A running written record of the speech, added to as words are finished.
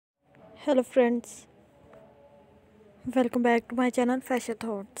Hello friends, welcome back to my channel Fashion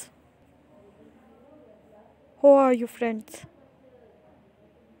Thoughts. How are you friends?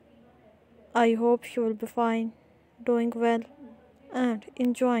 I hope you will be fine, doing well and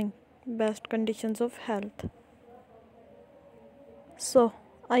enjoying best conditions of health. So,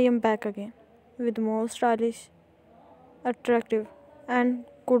 I am back again with more stylish, attractive and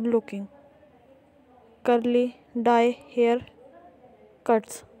good looking curly dye hair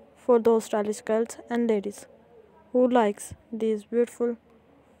cuts for those stylish girls and ladies who likes these beautiful,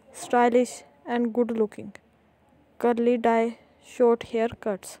 stylish and good looking curly dye short hair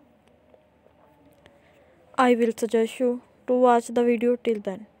cuts. I will suggest you to watch the video till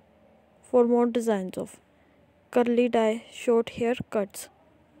then for more designs of curly dye short hair cuts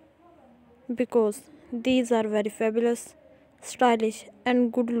because these are very fabulous, stylish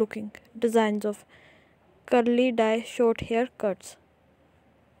and good looking designs of curly dye short hair cuts.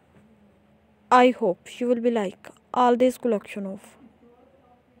 I hope you will be like all this collection of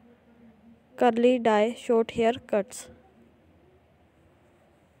curly dye short hair cuts.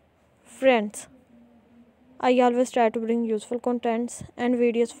 Friends, I always try to bring useful contents and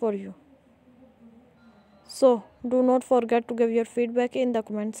videos for you. So, do not forget to give your feedback in the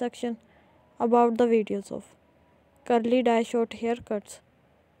comment section about the videos of curly dye short haircuts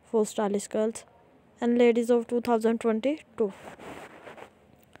for stylish girls and ladies of 2022.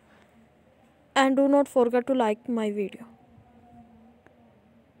 And do not forget to like my video.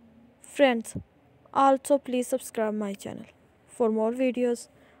 Friends, also please subscribe my channel for more videos,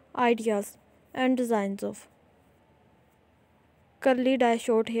 ideas and designs of curly dye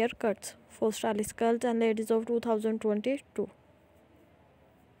short haircuts for stylish girls and ladies of 2022.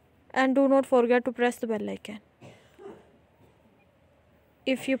 And do not forget to press the bell icon.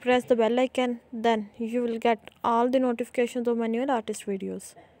 If you press the bell icon, then you will get all the notifications of my new artist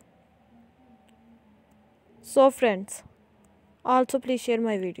videos. So friends, also please share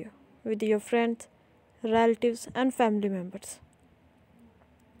my video with your friends, relatives and family members.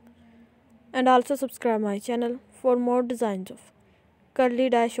 And also subscribe my channel for more designs of curly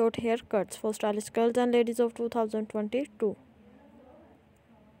dye short haircuts for stylish girls and ladies of 2022.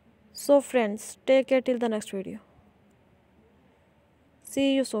 So friends, take care till the next video.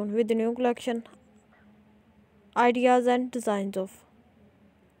 See you soon with the new collection, ideas and designs of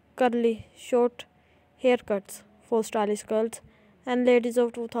curly short haircuts for stylish girls and ladies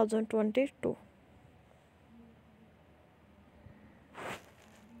of 2022.